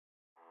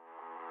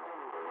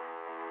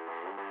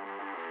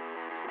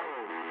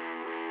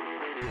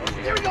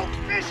There we go.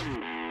 Fish.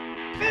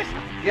 Fish.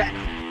 Yeah.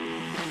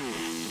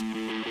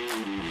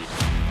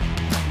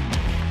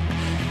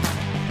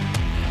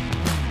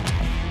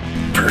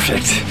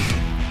 Perfect.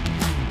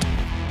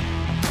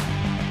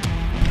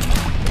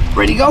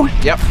 Ready to go?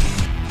 Yep.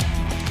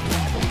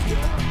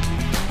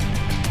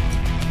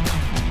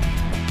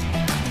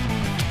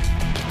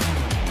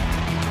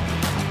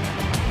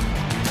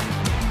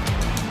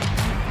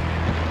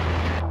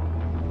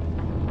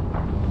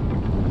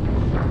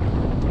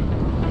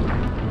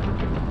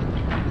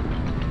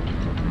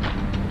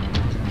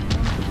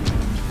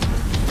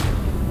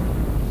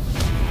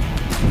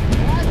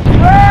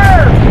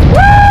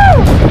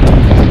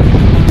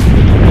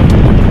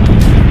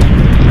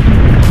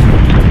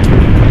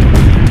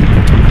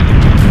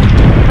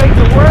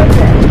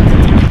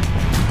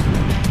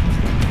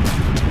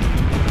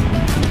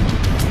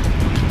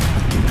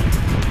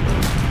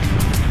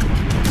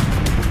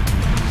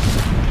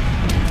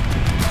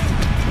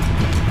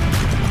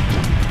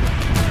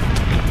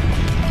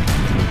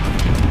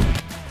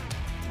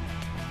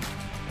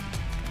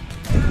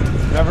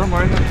 Never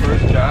mind the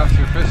first cast,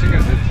 you're fishing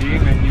as a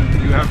team and you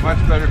have much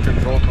better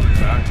control coming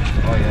back.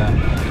 Oh yeah.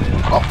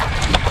 Oh.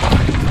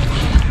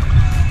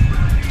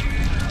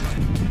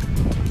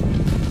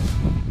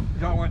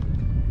 Got one.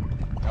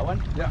 Got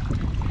one? Yeah.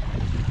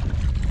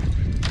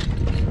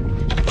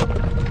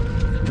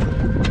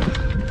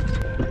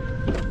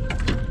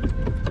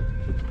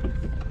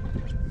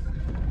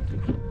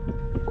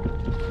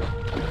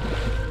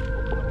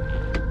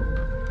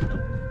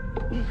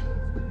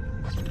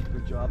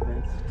 Good job,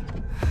 Vince.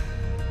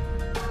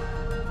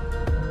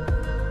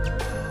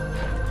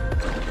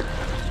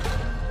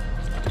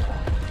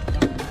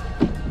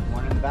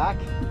 One in the back.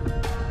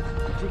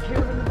 Take care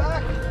of it in the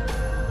back.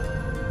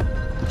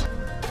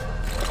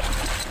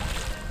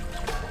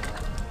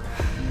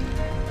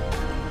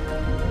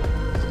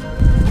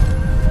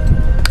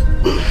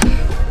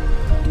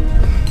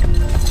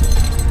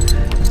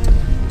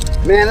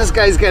 Man, this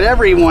guy's got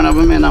every one of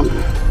them in him.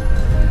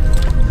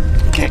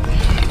 Okay,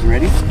 you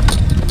ready?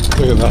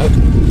 Look at that.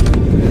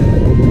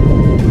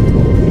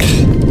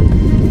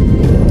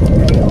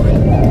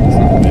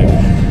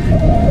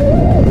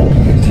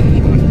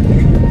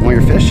 Want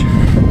your fish?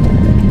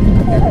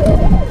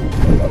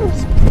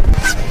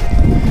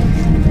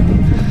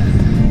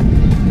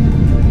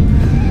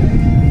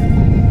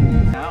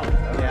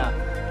 Yeah.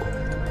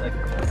 Like,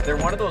 they're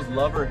one of those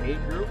love or hate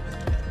groups.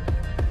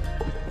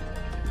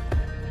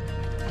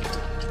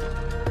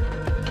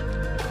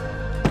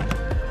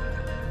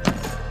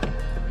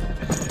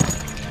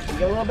 We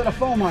got a little bit of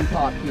foam on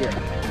top here.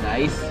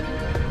 Nice.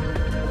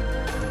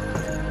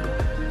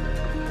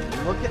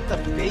 Look at the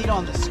bait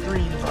on the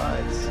screen,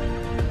 buds.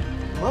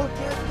 Look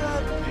at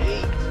the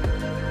bait.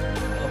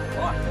 Oh,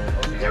 fuck.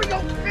 Okay. There we go.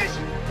 Fish.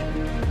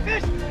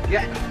 Fish.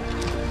 Yeah.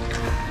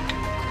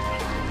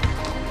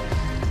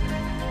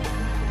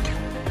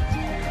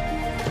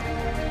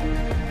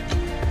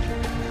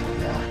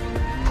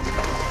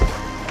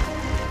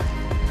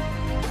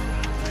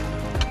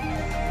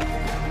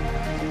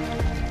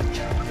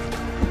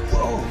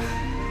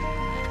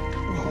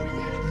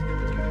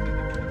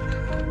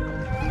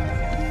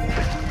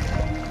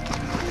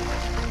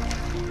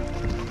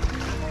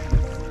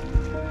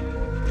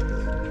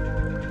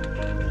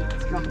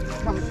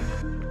 It's coming.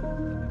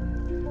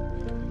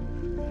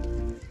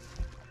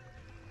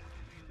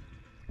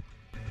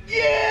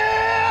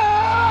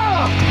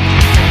 Yeah!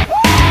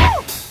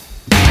 Woo!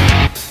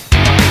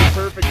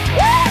 Perfect. Woo!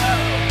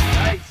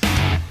 Nice.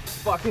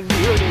 Fucking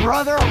beauty.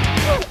 Brother!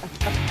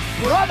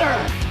 Brother!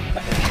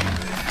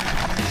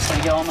 So I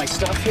get all my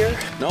stuff here?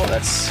 No,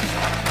 that's...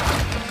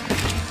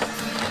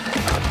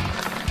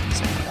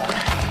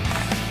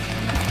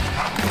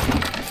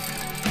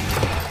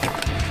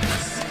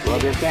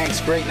 Brother,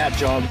 thanks. Great nut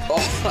job.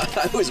 Oh,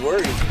 I was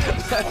worried.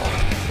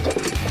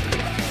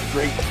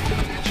 Great.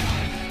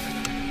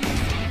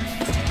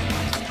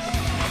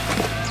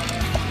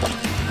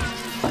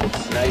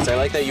 Nice, I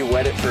like that you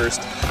wet it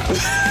first.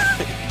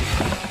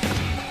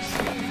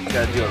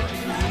 Gotta do it right.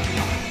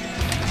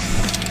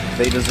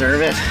 They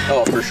deserve it.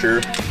 Oh, for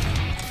sure.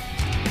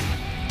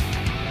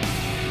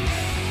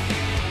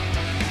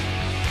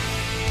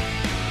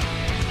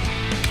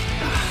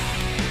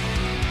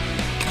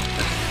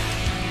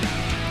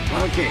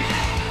 Okay.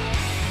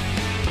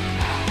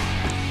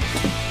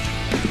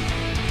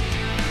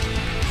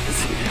 Let's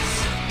see this.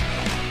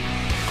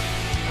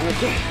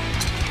 Okay.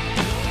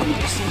 Let me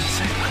just see this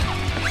side.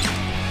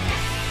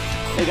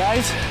 Hey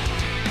guys,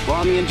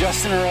 while me and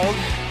Justin are out,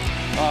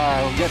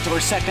 we'll get to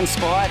our second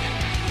spot.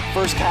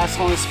 First cast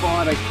on the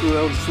spot, I threw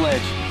out a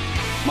sledge.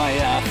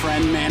 My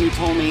friend Manny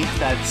told me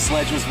that the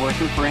sledge was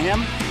working for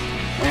him.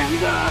 And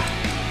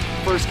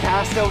first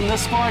cast out in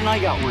this spot, and I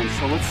got one.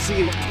 So let's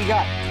see what we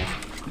got.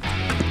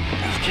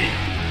 Okay.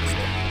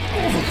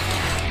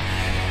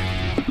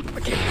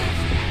 Okay.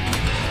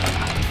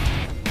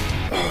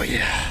 Oh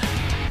yeah.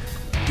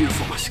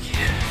 Beautiful musky.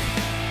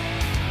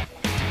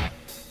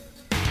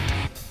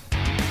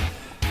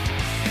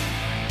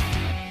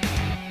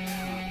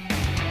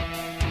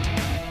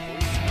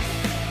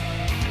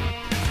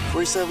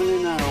 47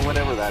 in, or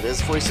whatever that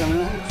is, 47 in.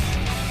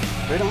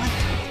 Right on.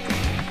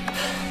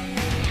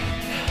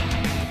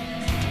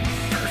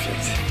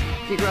 Perfect.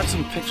 Can you grab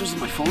some pictures of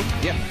my phone?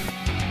 Yep.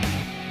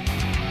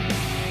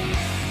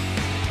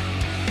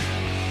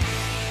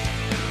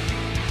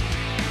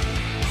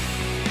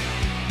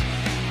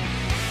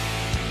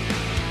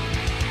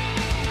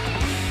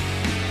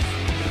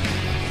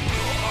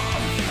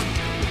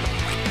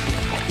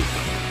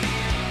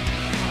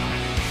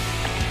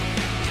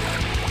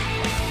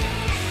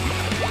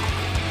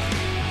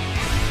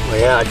 Oh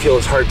yeah, I feel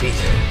his heartbeat.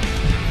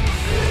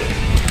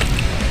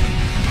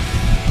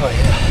 Oh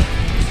yeah.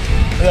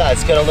 Look at that,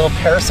 it's got a little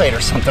parasite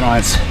or something on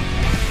its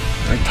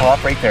right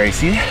top right there, you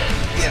see?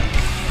 Yeah.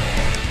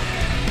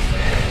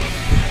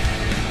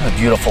 What a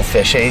beautiful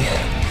fish, eh?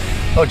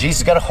 Oh geez,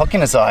 he's got a hook in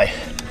his eye.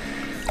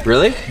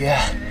 Really?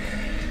 Yeah.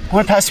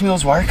 Want to pass me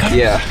those wire cutters?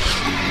 Yeah.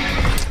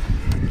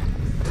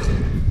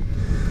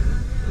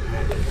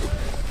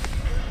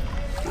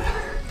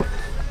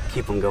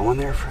 Keep them going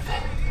there for a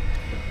bit.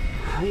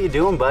 How you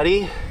doing,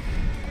 buddy?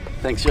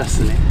 Thanks,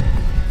 Justin. Look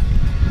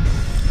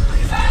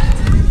at that.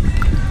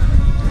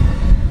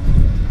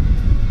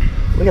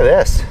 Look at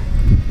this.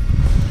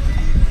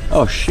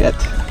 Oh shit.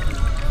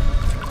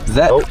 Is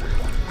that? Oh.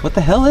 What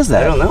the hell is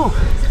that? I don't know.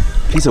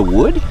 Piece of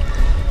wood?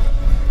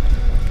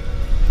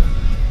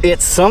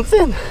 It's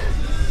something.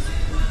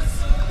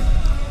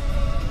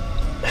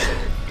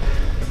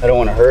 I don't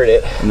want to hurt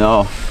it.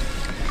 No.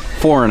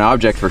 Foreign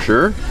object for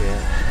sure. Yeah.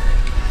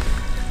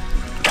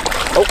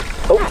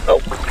 Oh,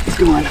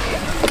 come on.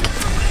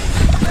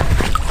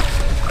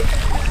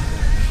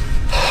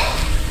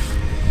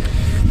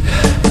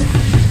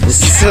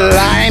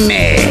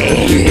 Slimy.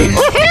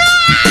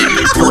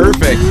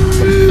 Perfect.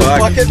 Fuck.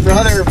 Fucking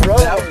brother, bro.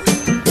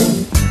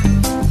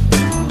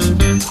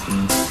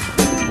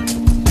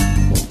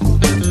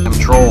 I'm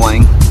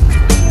trolling.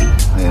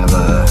 I have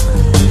a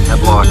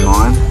headlock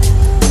on,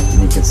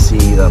 and you can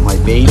see that my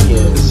bait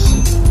is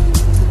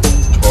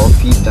 12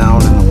 feet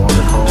down in the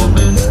water column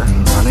right there,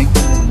 running.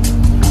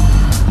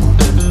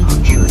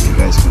 I'm sure if you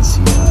guys can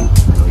see that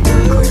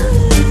really clear.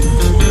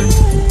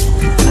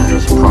 And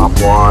there's a prop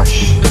wash,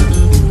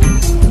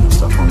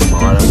 stuff on the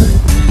bottom.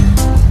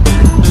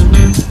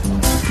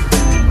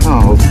 Oh,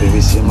 hopefully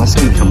we see a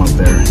muskie come up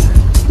there.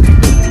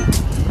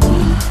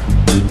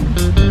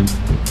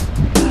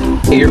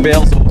 Hey, your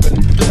bail's open.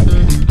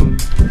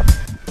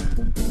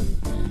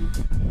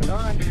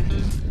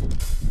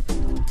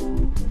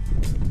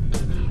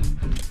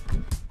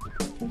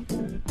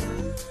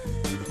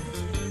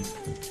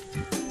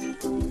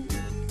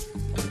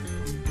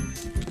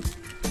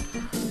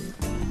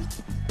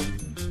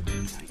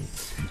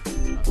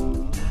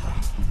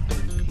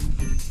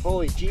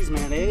 Holy jeez,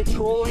 man, eh?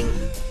 Trolling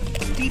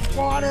deep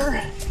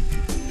water.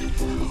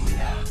 Oh,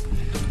 yeah.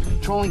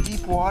 Trolling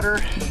deep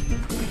water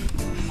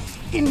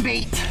in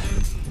bait.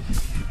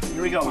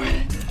 Here we go.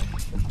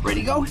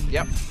 Ready to go?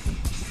 Yep.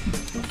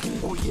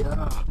 Oh,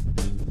 yeah.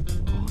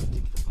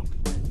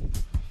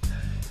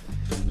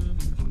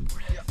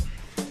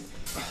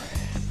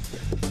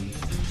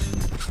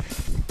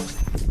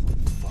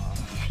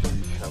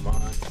 Come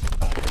on.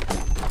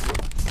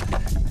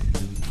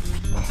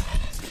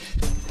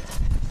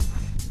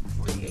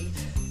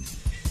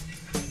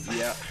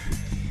 Yeah.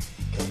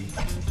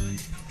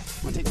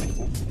 I'm gonna take my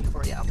phone.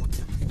 Or yeah, we'll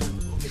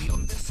video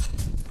of this.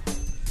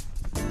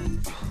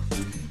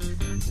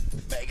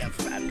 Bag of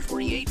fat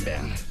 48,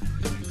 man.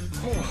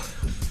 Oh.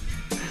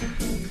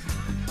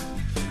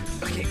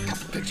 Okay,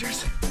 couple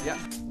pictures. Yeah.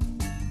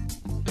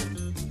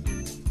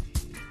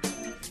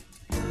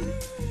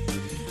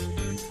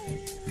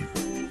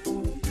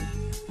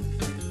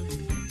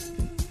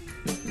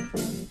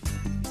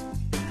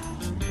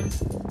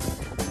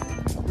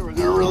 We're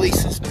gonna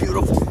release this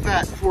beautiful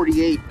fat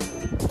 48.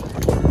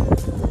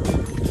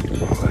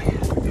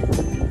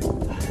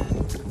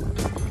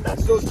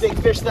 That's those big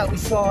fish that we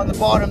saw on the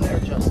bottom there,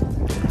 Justin.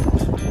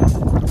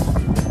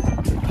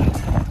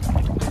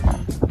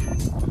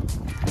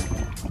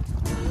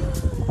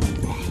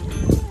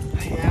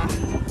 Yeah,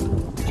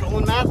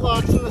 trolling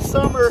matlocks in the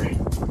summer.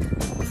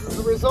 This is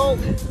the result.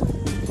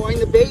 Find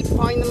the bait,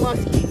 find the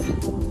muskies.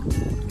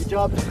 Good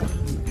job.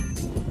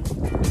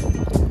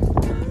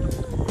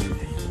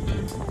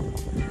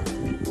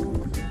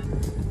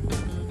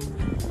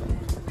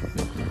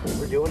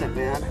 We're doing it,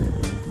 man.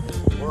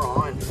 We're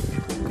on.